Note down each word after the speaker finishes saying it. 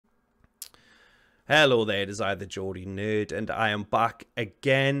Hello there, it is I, the Geordie Nerd, and I am back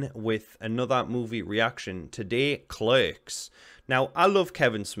again with another movie reaction. Today, Clerks. Now, I love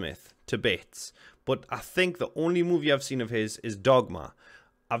Kevin Smith to bits, but I think the only movie I've seen of his is Dogma.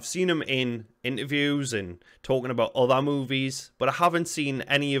 I've seen him in interviews and talking about other movies, but I haven't seen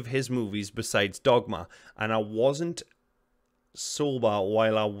any of his movies besides Dogma, and I wasn't sober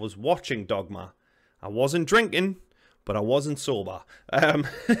while I was watching Dogma. I wasn't drinking, but I wasn't sober. Do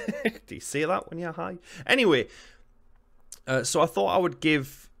you say that when you're high? Anyway, so I thought I would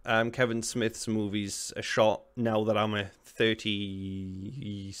give Kevin Smith's movies a shot now that I'm a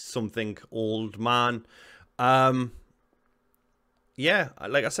 30-something old man. Yeah,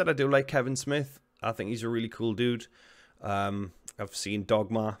 like I said, I do like Kevin Smith. I think he's a really cool dude. I've seen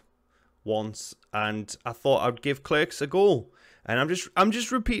Dogma once, and I thought I'd give Clerks a go. And I'm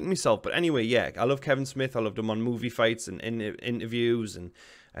just repeating myself, but anyway, yeah, I love Kevin Smith. I loved him on movie fights and in interviews and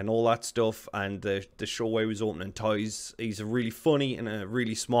all that stuff. And the show where he was opening toys. He's a really funny and a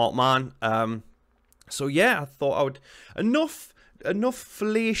really smart man. So yeah, I thought I would enough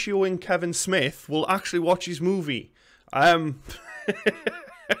fellatioing Kevin Smith. We'll actually watch his movie.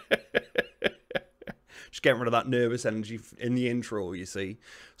 Just getting rid of that nervous energy in the intro, you see.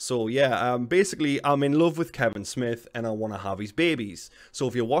 So yeah, basically, I'm in love with Kevin Smith and I want to have his babies. So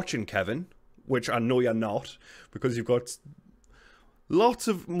if you're watching Kevin, which I know you're not, because you've got lots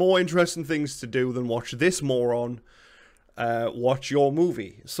of more interesting things to do than watch this moron watch your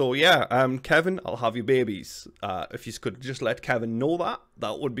movie. So yeah, Kevin, I'll have your babies. If you could just let Kevin know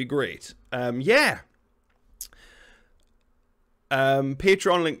that would be great. Yeah.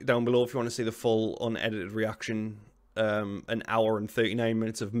 Patreon link down below if you want to see the full unedited reaction. An hour and 39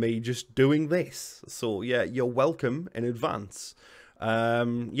 minutes of me just doing this. So yeah, you're welcome in advance.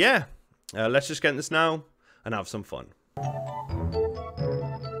 Yeah, let's just get in this now and have some fun.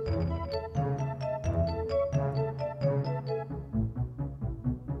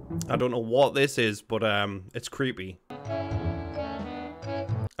 I don't know what this is, but it's creepy.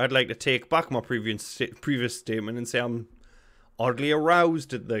 I'd like to take back my previous statement and say I'm oddly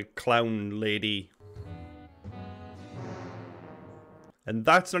aroused at the clown lady. And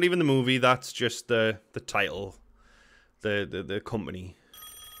that's not even the movie, that's just the title. The company.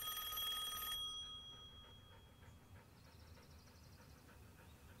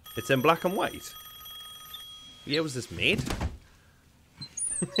 It's in black and white. Yeah, was this made?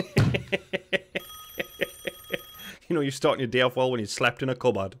 You know, you're starting your day off well when you slept in a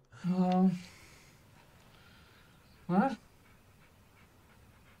cupboard. What?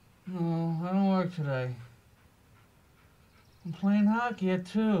 No, I don't work today. I'm playing hockey at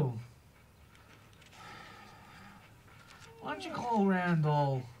 2. Why don't you call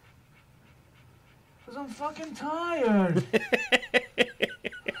Randall? Because I'm fucking tired.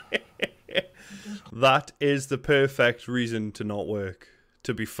 That is the perfect reason to not work.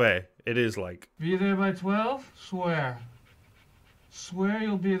 To be fair, it is like. Be there by 12? Swear. Swear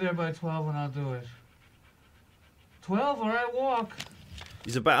you'll be there by 12 and I'll do it. 12 or I walk.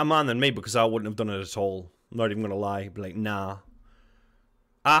 He's a better man than me because I wouldn't have done it at all. I'm not even going to lie. Be like, nah.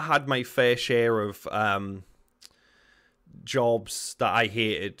 I had my fair share of jobs that I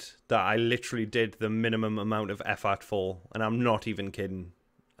hated, that I literally did the minimum amount of effort for. And I'm not even kidding.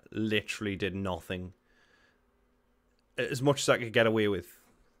 Literally did nothing. As much as I could get away with.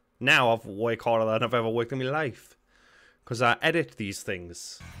 Now I've worked harder than I've ever worked in my life. Because I edit these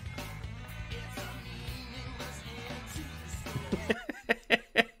things.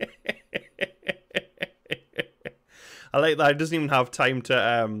 I like that. He doesn't even have time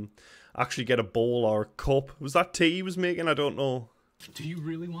to actually get a bowl or a cup. Was that tea he was making? I don't know. Do you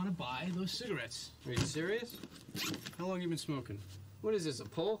really want to buy those cigarettes? Are you serious? How long you been smoking? What is this, a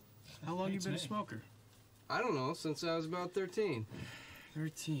pull? How long you been a smoker? I don't know, since I was about 13.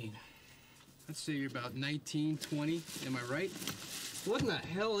 13. Let's say you're about 19, 20. Am I right? What in the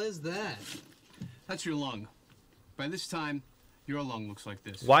hell is that? That's your lung. By this time, your lung looks like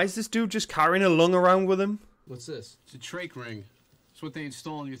this. Why is this dude just carrying a lung around with him? What's this? It's a trach ring. It's what they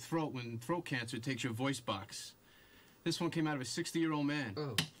install in your throat when throat cancer takes your voice box. This one came out of a 60-year-old man.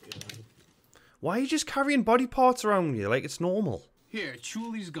 Oh, God. Why are you just carrying body parts around you like it's normal? Here,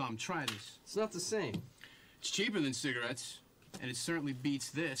 Chuli's gum. Try this. It's not the same. It's cheaper than cigarettes, and it certainly beats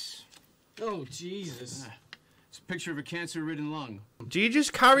this. Oh, Jesus. It's a picture of a cancer-ridden lung. Do you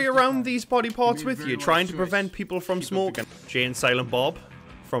just carry around these body parts with you, trying to prevent people from smoking? Jane Silent Bob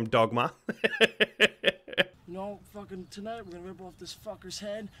from Dogma. No, fucking tonight we're gonna rip off this fucker's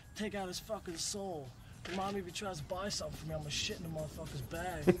head, take out his fucking soul. Mommy, if he tries to buy something for me, I'm gonna shit in the motherfucker's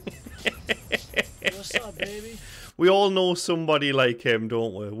bag. What's up, baby? We all know somebody like him,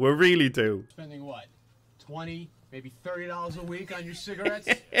 don't we? We really do. Spending what? 20, maybe $30 a week on your cigarettes?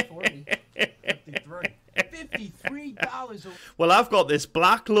 40. 53. $53 a week. Well, I've got this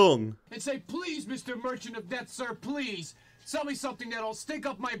black lung. And say, please, Mr. Merchant of Death, sir, please. Sell me something that'll stink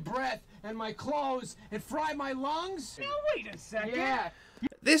up my breath and my clothes and fry my lungs? Now, wait a second. Yeah.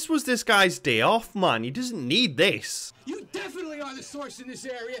 This was this guy's day off, man. He doesn't need this. You definitely are the source in this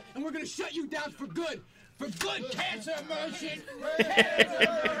area, and we're gonna shut you down for good. For good, cancer merchant!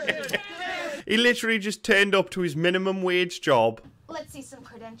 He literally just turned up to his minimum wage job. Let's see some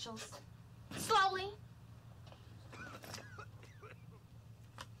credentials. Slowly.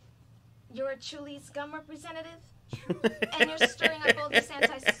 You're a Chuli's gum representative? And you're stirring up all this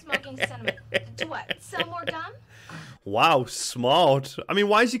anti-smoking sentiment. To what? Sell more gum? Wow, smart. I mean,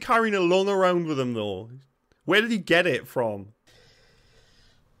 why is he carrying a lung around with him, though? Where did he get it from?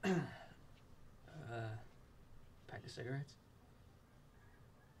 Pack of cigarettes?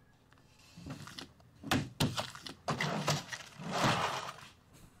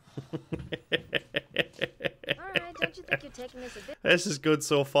 Alright, don't you think you're taking this a bit? This is good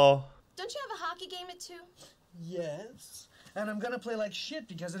so far. Don't you have a hockey game at 2? Yes. And I'm gonna play like shit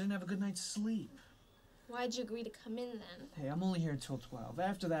because I didn't have a good night's sleep. Why'd you agree to come in then? Hey, I'm only here until 12.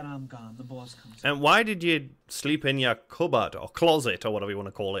 After that, I'm gone. The boss comes. And why did you sleep in your cupboard or closet or whatever you want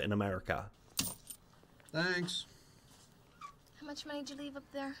to call it in America? Thanks. How much money did you leave up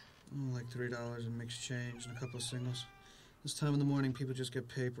there? Oh, like $3 in mixed change and a couple of singles. This time in the morning, people just get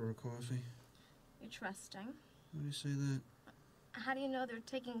paper or coffee. You're trusting. Why do you say that? How do you know they're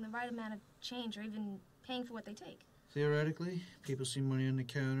taking the right amount of change or even paying for what they take? Theoretically, people see money on the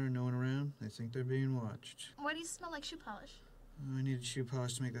counter and no one around. They think they're being watched. Why do you smell like shoe polish? Oh, I needed shoe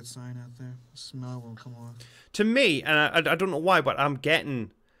polish to make that sign out there. The smell won't come off. To me, and I don't know why, but I'm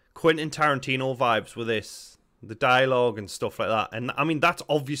getting Quentin Tarantino vibes with this. The dialogue and stuff like that. And I mean, that's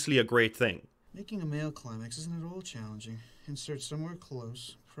obviously a great thing. Making a male climax isn't at all challenging. Insert somewhere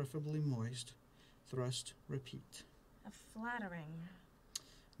close, preferably moist. Thrust, repeat. Flattering.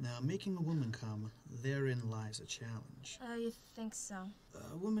 Now, making a woman come, therein lies a challenge. Oh, you think so?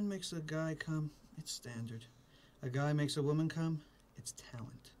 A woman makes a guy come, it's standard. A guy makes a woman come, it's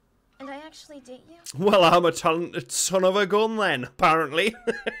talent. And I actually date you? Well, I'm a talented son of a gun then, apparently.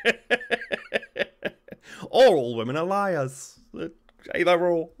 Or all women are liars. Either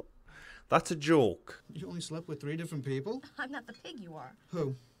or. That's a joke. You only slept with 3 different people? I'm not the pig you are.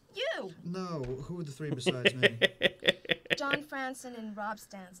 Who? You! No, who are the 3 besides me? John Franson and Rob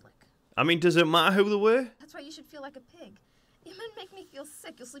Stanslick. I mean, does it matter who they were? That's why you should feel like a pig. You might make me feel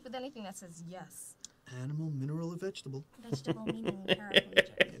sick. You'll sleep with anything that says yes. Animal, mineral, or vegetable? Vegetable meaning paraplegic.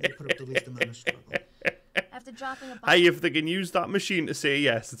 Yeah, they put up the least amount of struggle. After dropping a Hey, if they can use that machine to say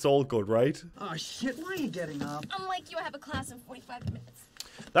yes, it's all good, right? Oh shit, why are you getting up? Unlike you, I have a class in 45 minutes.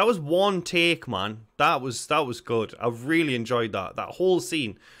 That was one take, man. That was good. I really enjoyed that. That whole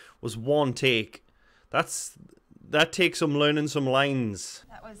scene was one take. That takes some learning some lines.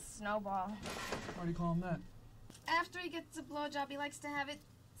 That was Snowball. Why do you call him that? After he gets a blowjob, he likes to have it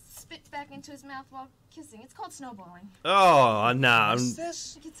spit back into his mouth while kissing. It's called snowballing. Oh, nah. What's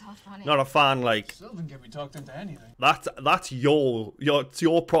this? It's all funny. Not a fan, like. Still didn't get me talked into anything. That's it's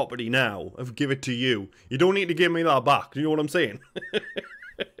your property now. I've give it to you. You don't need to give me that back. Do you know what I'm saying?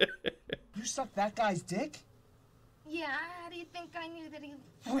 You sucked that guy's dick? Yeah, how do you think I knew that he...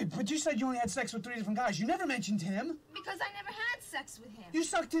 Wait, but you said you only had sex with 3 different guys. You never mentioned him. Because I never had sex with him. You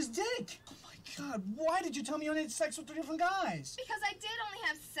sucked his dick. Oh my god, why did you tell me you only had sex with 3 different guys? Because I did only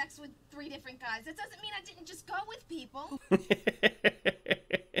have sex with 3 different guys. That doesn't mean I didn't just go with people.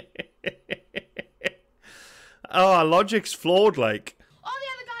 Oh, our logic's flawed, like. All the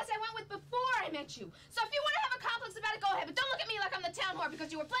other guys I went with before I met you. So if you want to have a complex about it, go ahead. But don't look at me like I'm the town whore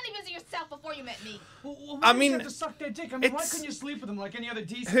because you were plenty busy yourself before you met me. Well, why I did mean, you have to suck their dick? I mean, why it's- couldn't you sleep with them like any other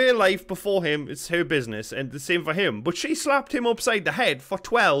decent... Her life before him, it's her business, and the same for him. But she slapped him upside the head for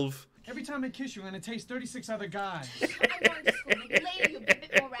 12. Every time I kiss you, I'm gonna taste 36 other guys. I'm going to school. Maybe later you'll be a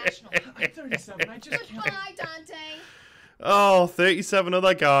bit more rational. I'm 37, I just can't... Goodbye, Dante. Oh, 37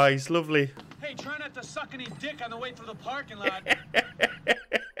 other guys. Lovely. Hey, try not to suck any dick on the way through the parking lot.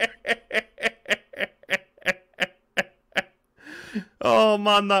 Oh,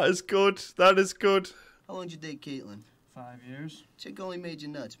 man, that is good. That is good. How long did you date Caitlin? 5 years. Chick only made you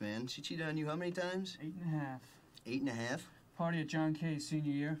nuts, man. She cheated on you how many times? 8.5. 8.5? Party at John K's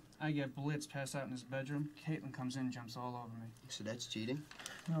senior year. I get blitzed, pass out in his bedroom. Caitlin comes in, jumps all over me. So that's cheating?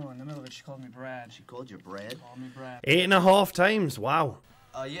 No, in the middle of it, she called me Brad. She called you Brad? Called me Brad. 8.5 times. Wow.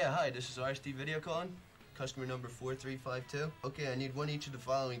 Yeah, hi, this is RST video calling. Customer number 4352. Okay, I need one each of the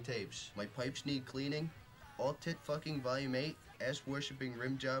following tapes. My pipes need cleaning. All tit fucking volume 8. Ass worshipping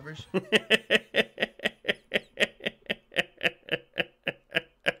rim jobbers.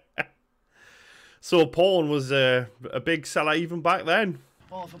 So porn was a big seller even back then.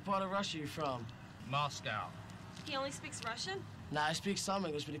 Oh, what part of Russia are you from? Moscow. He only speaks Russian? Nah, I speak some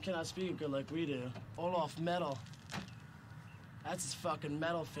English, but he cannot speak it good like we do. Olaf metal. That's his fucking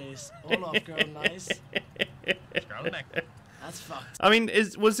metal face. Olaf girl, nice. That's fucked. I mean,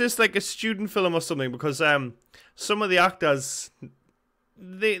 was this like a student film or something? Because some of the actors,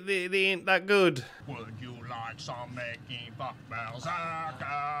 they ain't that good. Would you like some making fuck bells?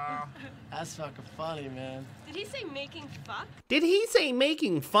 That's fucking funny, man. Did he say making fuck? Did he say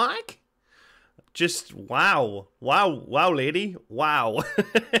making fuck? Just wow, lady, wow.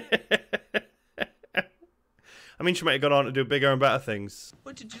 I mean, she might have gone on to do bigger and better things.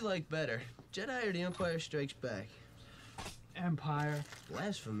 What did you like better, Jedi or The Empire Strikes Back? Empire.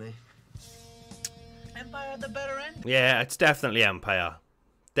 Blasphemy. Empire at the better end? Yeah, it's definitely Empire.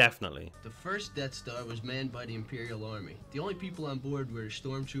 Definitely. The first Death Star was manned by the Imperial Army. The only people on board were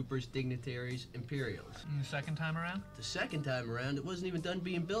stormtroopers, dignitaries, Imperials. And the second time around? The second time around, it wasn't even done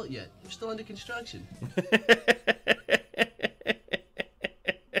being built yet. It was still under construction.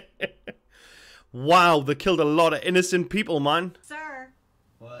 Wow, they killed a lot of innocent people, man. Sir,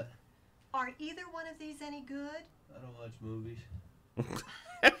 What? are either one of these any good? I don't watch movies.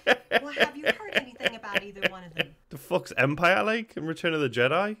 Well, have you heard anything about either one of them? The fuck's Empire like in Return of the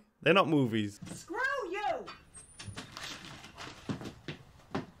Jedi? They're not movies. Screw you!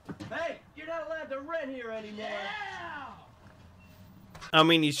 Hey, you're not allowed to rent here anymore. I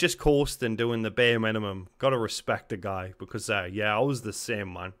mean, he's just coasting, doing the bare minimum. Gotta respect the guy, because, yeah, I was the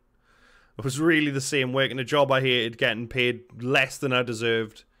same, man. I was really the same, working a job I hated, getting paid less than I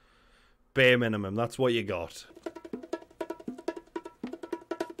deserved. Bare minimum, that's what you got.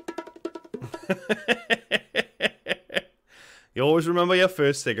 You always remember your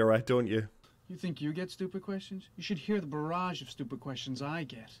first cigarette, don't you? You think you get stupid questions? You should hear the barrage of stupid questions I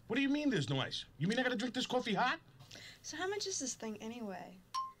get. What do you mean there's noise? You mean I gotta drink this coffee hot? So how much is this thing anyway?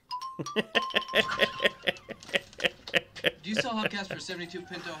 Do you sell hubcaps for 72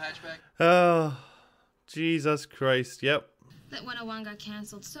 Pinto hatchback? Oh, Jesus Christ, yep. That 101 got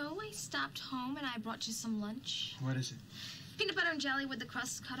canceled, so I stopped home and I brought you some lunch. What is it? Peanut butter and jelly with the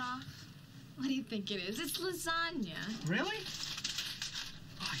crust cut off. What do you think it is? It's lasagna. Really?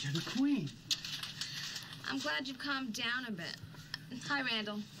 Oh, you're the queen. I'm glad you've calmed down a bit. Hi,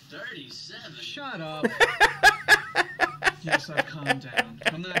 Randall. 37? Shut up. Yes, I've calmed down.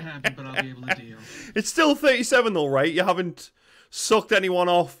 I'm not happy, but I'll be able to deal. It's still 37 though, right? You haven't sucked anyone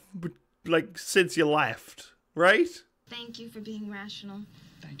off, like, since you left, right? Thank you for being rational.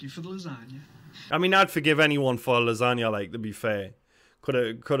 Thank you for the lasagna. I mean, I'd forgive anyone for lasagna, like, to be fair.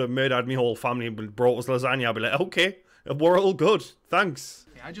 Could have murdered me whole family and brought us lasagna. I'd be like, okay, we're all good. Thanks.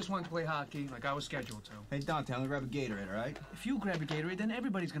 Hey, I just want to play hockey like I was scheduled to. Hey, Dante, I'm gonna grab a Gatorade, all right? If you grab a Gatorade, then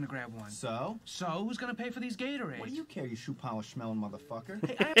everybody's gonna grab one. So? So, who's gonna pay for these Gatorades? What do you care, you shoe polish smelling motherfucker?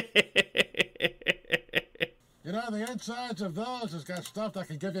 You know, the insides of those has got stuff that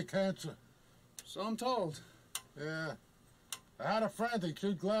can give you cancer. So I'm told. Yeah. I had a friend, he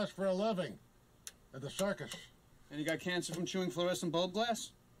chewed glass for a living. At the circus. And you got cancer from chewing fluorescent bulb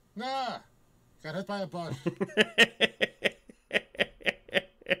glass? Nah. Got hit by a bus.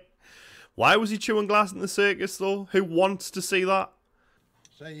 Why was he chewing glass in the circus, though? Who wants to see that?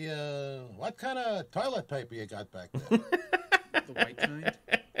 Say, what kind of toilet paper you got back there? The white kind?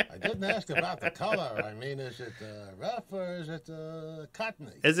 I didn't ask about the color. I mean, is it rough or is it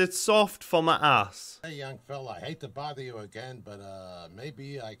cottony? Is it soft for my ass? Hey, young fella, I hate to bother you again, but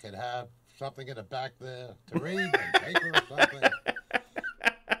maybe I could have something in the back there to read and paper or something.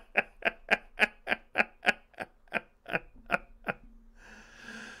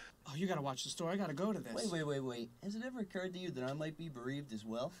 Oh, you gotta watch the story. I gotta go to this. Wait. Has it ever occurred to you that I might be bereaved as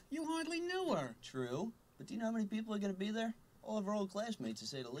well? You hardly knew her. True. But do you know how many people are going to be there? All of our old classmates, to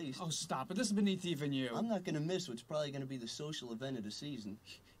say the least. Oh, stop it. This is beneath even you. I'm not going to miss what's probably going to be the social event of the season.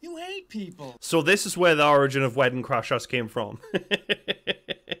 You hate people. So this is where the origin of Wedding Crashers came from. I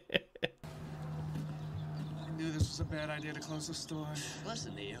knew this was a bad idea to close the store.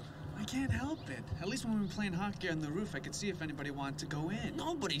 Listen to you. I can't help it. At least when we were playing hockey on the roof, I could see if anybody wanted to go in.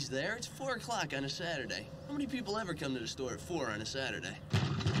 Nobody's there. It's 4 o'clock on a Saturday. How many people ever come to the store at 4 on a Saturday?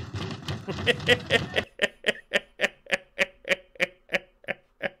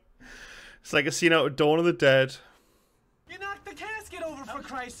 It's like a scene out of Dawn of the Dead. You knocked the casket over for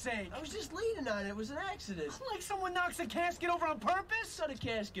Christ's Christ's sake? I was just leaning on it. It was an accident. Like someone knocks a casket over on purpose? So the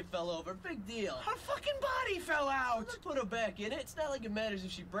casket fell over. Big deal. Her fucking body fell out. Let's put her back in it. It's not like it matters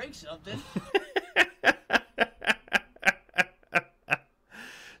if she breaks something.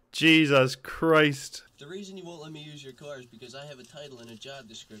 Jesus Christ. The reason you won't let me use your car is because I have a title and a job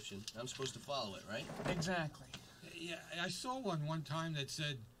description. I'm supposed to follow it, right? Exactly. Yeah, I saw one time that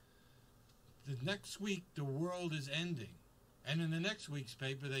said, the next week the world is ending. And in the next week's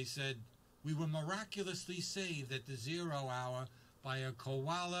paper they said, we were miraculously saved at the 0 hour by a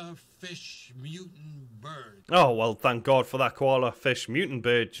koala fish mutant bird. Oh, well, thank God for that koala fish mutant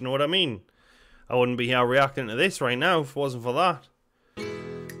bird. Do you know what I mean? I wouldn't be here reacting to this right now if it wasn't for that.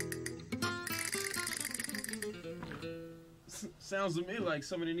 Sounds to me like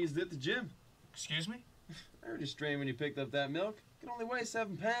somebody needs to hit the gym. Excuse me? I heard you strain when you picked up that milk. You can only weigh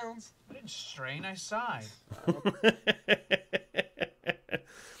 7 pounds. I didn't strain, I sighed.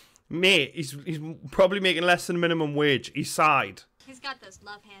 Mate, he's probably making less than minimum wage. He sighed. He's got those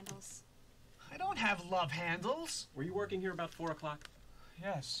love handles. I don't have love handles. Were you working here about 4 o'clock?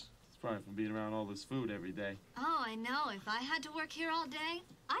 Yes. It's probably from being around all this food every day. Oh, I know. If I had to work here all day,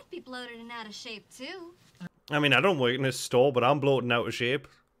 I'd be bloated and out of shape, too. I mean, I don't work in a store, but I'm bloated and out of shape.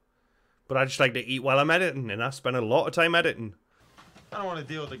 But I just like to eat while I'm editing, and I spend a lot of time editing. I don't want to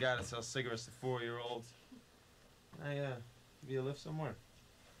deal with the guy that sells cigarettes to 4-year-olds. I, give you a lift somewhere?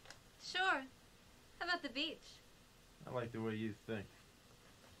 Sure. How about the beach? I like the way you think.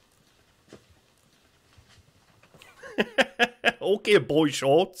 Okay, boy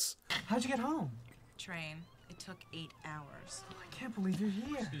shorts. How'd you get home? Train. It took 8 hours. I can't believe you're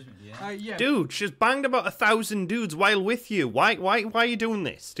here. Excuse me, yeah? Yeah. Dude, she's banged about 1,000 dudes while with you. Why are you doing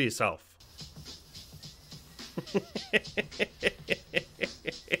this to yourself?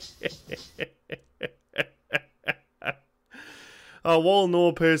 Oh, we all know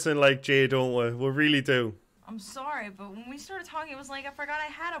a person like Jay, don't we? We really do. I'm sorry, but when we started talking, it was like I forgot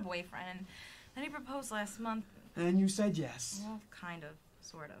I had a boyfriend. And then he proposed last month. And you said yes. Well, kind of.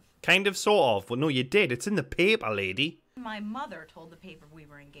 Sort of. Kind of, sort of. Well, no, you did. It's in the paper, lady. My mother told the paper we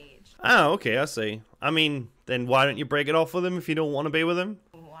were engaged. Oh, okay, I see. I mean, then why don't you break it off with him if you don't want to be with him?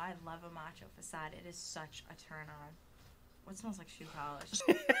 Oh, I love a macho facade. It is such a turn on. What smells like shoe polish?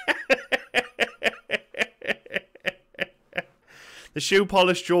 The shoe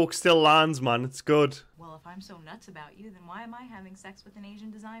polish joke still lands, man. It's good. Well, if I'm so nuts about you, then why am I having sex with an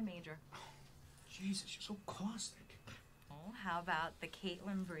Asian design major? Jesus, you're so caustic. Oh, how about the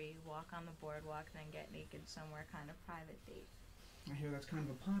Caitlin Bree walk on the boardwalk, then get naked somewhere, kind of private date? I hear that's kind of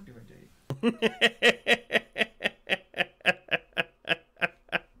a popular date.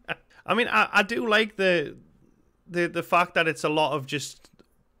 I mean, I do like the fact that it's a lot of just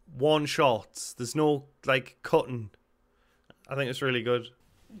one shots. There's no like cutting. I think it's really good.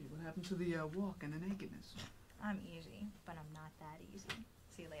 Hey, what happened to the walk and the nakedness? I'm easy, but I'm not that easy.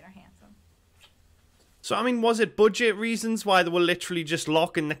 See you later, handsome. So, I mean, was it budget reasons why they were literally just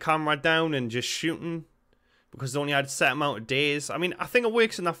locking the camera down and just shooting? Because they only had a set amount of days. I mean, I think it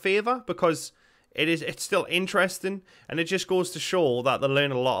works in their favour because it's still interesting and it just goes to show that they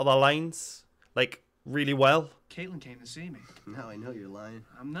learn a lot of their lines, like, really well. Caitlin came to see me. Now I know you're lying.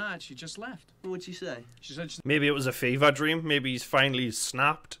 I'm not. She just left. What'd she say? She said Maybe it was a fever dream. Maybe he's finally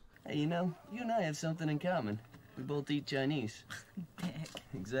snapped. Hey, you know, you and I have something in common. We both eat Chinese. Dick.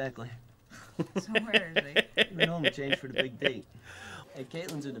 Exactly. So where is he? We went home to change for the big date. Hey,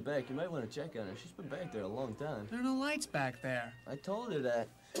 Caitlin's in the back. You might want to check on her. She's been back there a long time. there are no lights back there. I told her that.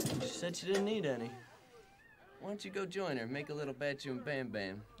 She said she didn't need any. Why don't you go join her? Make a little Batchu and Bam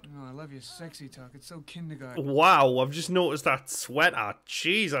Bam. Oh, I love your sexy talk. It's so kindergarten. Wow, I've just noticed that sweater.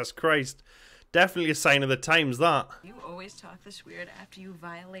 Jesus Christ. Definitely a sign of the times, that. You always talk this weird after you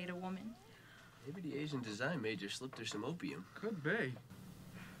violate a woman. Maybe the Asian design major slipped her some opium. Could be.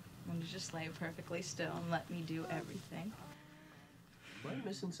 When you just lay perfectly still and let me do everything. Am I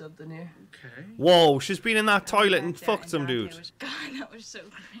missing something here? Okay. Whoa, she's been in that toilet and fucked some dude. God, that was so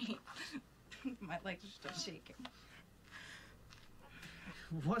great. My legs are still shaking.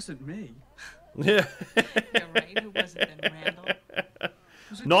 It wasn't me. Yeah. Yeah, right. Who was it then, Randall?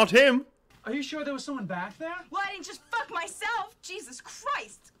 Not him. Are you sure there was someone back there? Well, I didn't just fuck myself. Jesus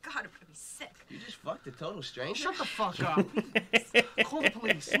Christ. God, I'm gonna be sick. You just fucked a total stranger? Shut the fuck up. Call the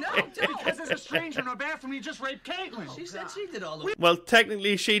police. No, don't. Because there's a stranger in our bathroom. He just raped Caitlin. She said she did all the work. Well,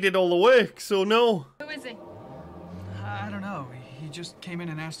 technically she did all the work, so no. Who is he? I don't know. He just came in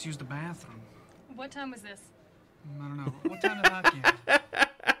and asked to use the bathroom. What time was this? I don't know. What time did hockey have?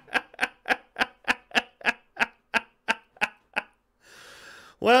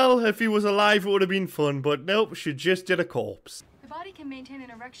 Well, if he was alive, it would have been fun, but nope, she just did a corpse. The body body can maintain an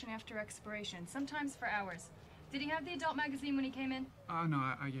erection after expiration, sometimes for hours. Did he have the adult magazine when he came in? No,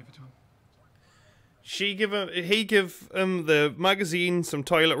 I gave it to him. He gave him the magazine, some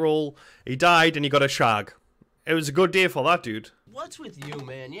toilet roll. He died and he got a shag. It was a good day for that dude. What's with you,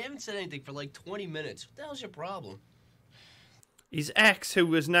 man? You haven't said anything for like 20 minutes. What the hell's your problem? His ex,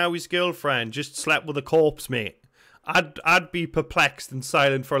 who is now his girlfriend, just slept with a corpse, mate. I'd be perplexed and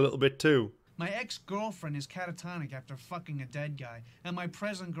silent for a little bit too. My ex-girlfriend is catatonic after fucking a dead guy, and my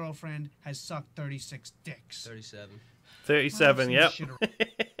present girlfriend has sucked 36 dicks. 37. 37, yep.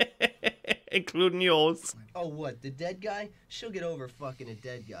 Including yours. Oh, what? The dead guy? She'll get over fucking a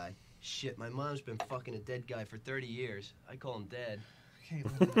dead guy. Shit, my mom's been fucking a dead guy for 30 years. I call him Dad.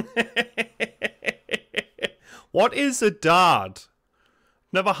 What is a dad?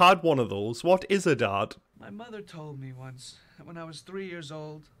 Never had one of those. What is a dad? My mother told me once that when I was 3 years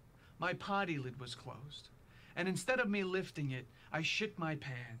old, my potty lid was closed. And instead of me lifting it, I shit my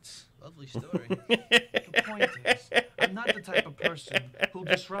pants. Lovely story. The point is, I'm not the type of person who'll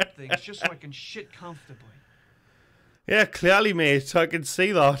disrupt things just so I can shit comfortably. Yeah, clearly, mate. I can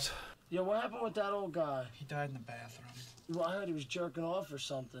see that. Yeah, what happened with that old guy? He died in the bathroom. Well, I heard he was jerking off or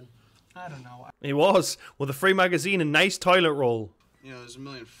something. I don't know. He was, with a free magazine and nice toilet roll. You know, there's a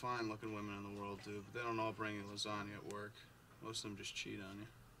million fine-looking women in the world, dude, but they don't all bring you lasagna at work. Most of them just cheat on you.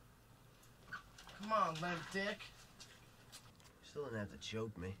 Come on, limp dick. Still didn't have to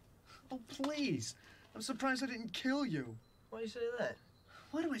choke me. Oh, please. I'm surprised I didn't kill you. Why do you say that?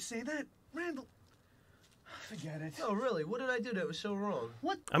 Why do I say that? Randall. Forget it. Oh, really? What did I do that was so wrong?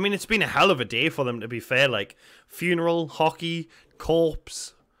 What? I mean, it's been a hell of a day for them, to be fair. Like, funeral, hockey,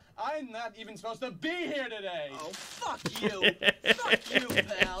 corpse. I'm not even supposed to be here today. Oh, fuck you. Fuck you,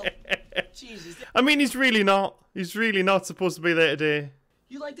 pal. Jesus. I mean, he's really not. He's really not supposed to be there today.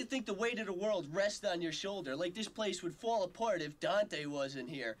 You like to think the weight of the world rests on your shoulder, like this place would fall apart if Dante wasn't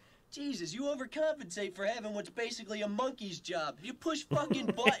here. Jesus, you overcompensate for having what's basically a monkey's job. You push fucking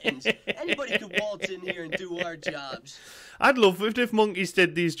buttons. Anybody could waltz in here and do our jobs. I'd love it if monkeys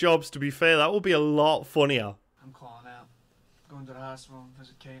did these jobs, to be fair. That would be a lot funnier. I'm calling out. Going to the hospital and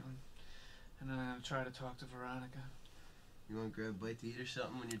visit Caitlin. And then I'm going to try to talk to Veronica. You want to grab a bite to eat or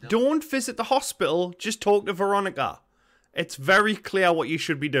something when you're done? Don't visit the hospital. Just talk to Veronica. It's very clear what you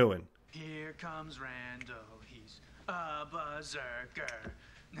should be doing. Here comes Rando. He's a berserker.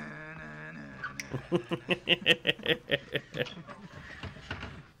 Na, na, na, na.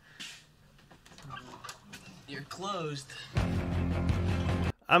 You're closed.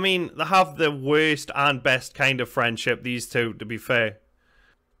 I mean, they have the worst and best kind of friendship, these two, to be fair.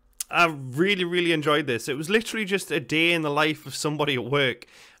 I really, really enjoyed this. It was literally just a day in the life of somebody at work,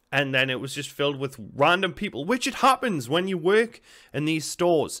 and then it was just filled with random people, which it happens when you work in these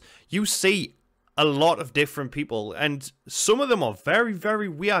stores. You see a lot of different people, and some of them are very, very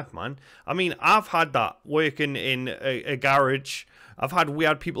weird, man. I mean, I've had that working in a garage. I've had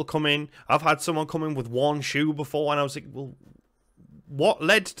weird people come in. I've had someone come in with one shoe before, and I was like, well, what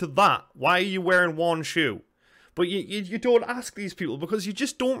led to that? Why are you wearing one shoe? But you don't ask these people because you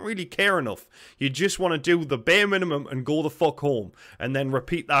just don't really care enough. You just want to do the bare minimum and go the fuck home. And then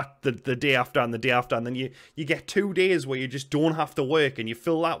repeat that the day after and the day after. And then you get 2 days where you just don't have to work. And you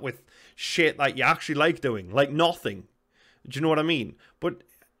fill that with shit that you actually like doing. Like nothing. Do you know what I mean? But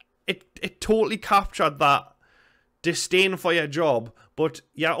it totally captured that disdain for your job. But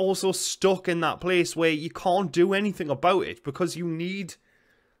you're also stuck in that place where you can't do anything about it. Because you need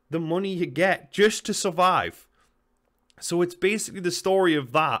the money you get just to survive. So it's basically the story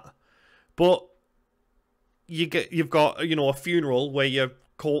of that, but you've got, you know, a funeral where you're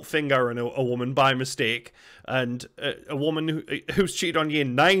caught fingering a woman by mistake, and a woman who's cheated on you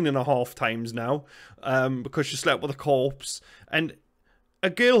 9.5 times now, because she slept with a corpse, and a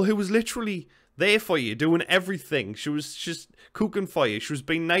girl who was literally there for you, doing everything. She was just cooking for you. She was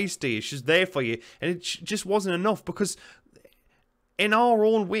being nice to you. She's there for you, and it just wasn't enough because, in our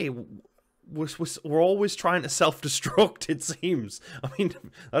own way, we're always trying to self-destruct, it seems. I mean,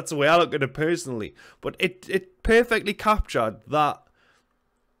 that's the way I look at it personally. But it perfectly captured that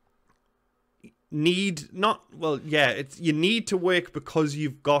need, you need to work because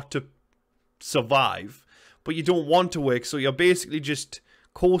you've got to survive, but you don't want to work, so you're basically just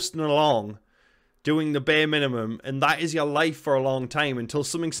coasting along, doing the bare minimum, and that is your life for a long time until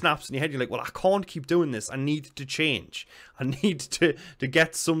something snaps in your head. You're like, well, I can't keep doing this. I need to change. I need to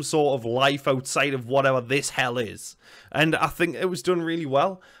get some sort of life outside of whatever this hell is. And I think it was done really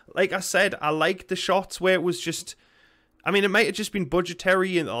well. Like I said, I liked the shots where it was just, I mean, it might have just been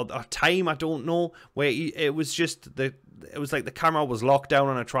budgetary or time, I don't know, where it was just, it was like the camera was locked down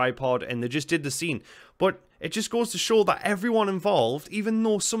on a tripod and they just did the scene. But it just goes to show that everyone involved, even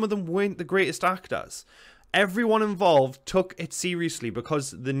though some of them weren't the greatest actors, everyone involved took it seriously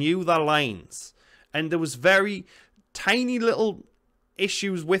because they knew their lines. And there was very tiny little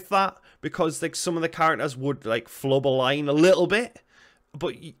issues with that because like some of the characters would like flub a line a little bit,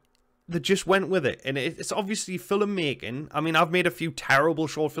 but they just went with it. And it's obviously filmmaking. I mean, I've made a few terrible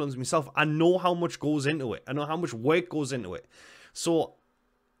short films myself. I know how much goes into it. I know how much work goes into it. So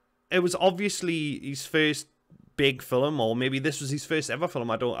it was obviously his first big film, or maybe this was his first ever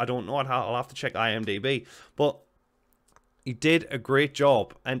film. I don't know. I'll have to check IMDb. But he did a great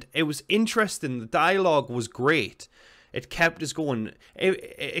job, and it was interesting. The dialogue was great. It kept us going.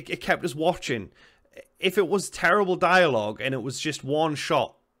 It kept us watching. If it was terrible dialogue and it was just one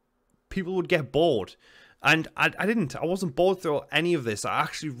shot, people would get bored. And I wasn't bored through any of this. I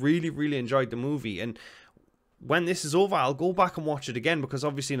actually really, really enjoyed the movie. And when this is over, I'll go back and watch it again, because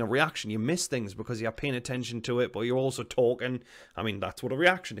obviously in a reaction you miss things because you're paying attention to it, but you're also talking. I mean, that's what a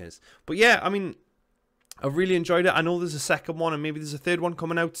reaction is. But yeah, I mean, I really enjoyed it. I know there's a second one and maybe there's a third one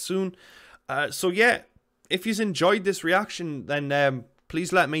coming out soon. So yeah, if you've enjoyed this reaction, then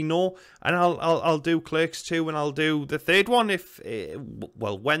please let me know, and I'll do CLERKS 2, and I'll do the third one if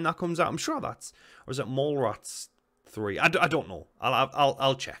when that comes out. I'm sure that's, or is it Mallrats 3? I don't know.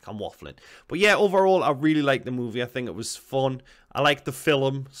 I'll check. I'm waffling. But yeah, overall, I really liked the movie. I think it was fun. I like the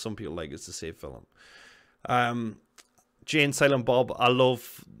film. Some people like it to say film. Jane, Silent Bob, I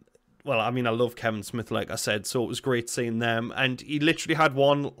love Kevin Smith, like I said, so it was great seeing them. And he literally had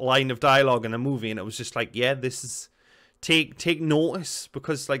one line of dialogue in the movie, and it was just like, yeah, this is, take notice,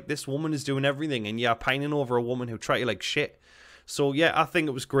 because like this woman is doing everything, and you're pining over a woman who tried you like shit. So yeah, I think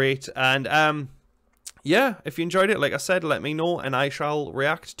it was great. And yeah, if you enjoyed it, like I said, let me know, and I shall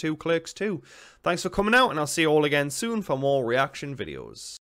react to CLERKS 2. Thanks for coming out, and I'll see you all again soon for more reaction videos.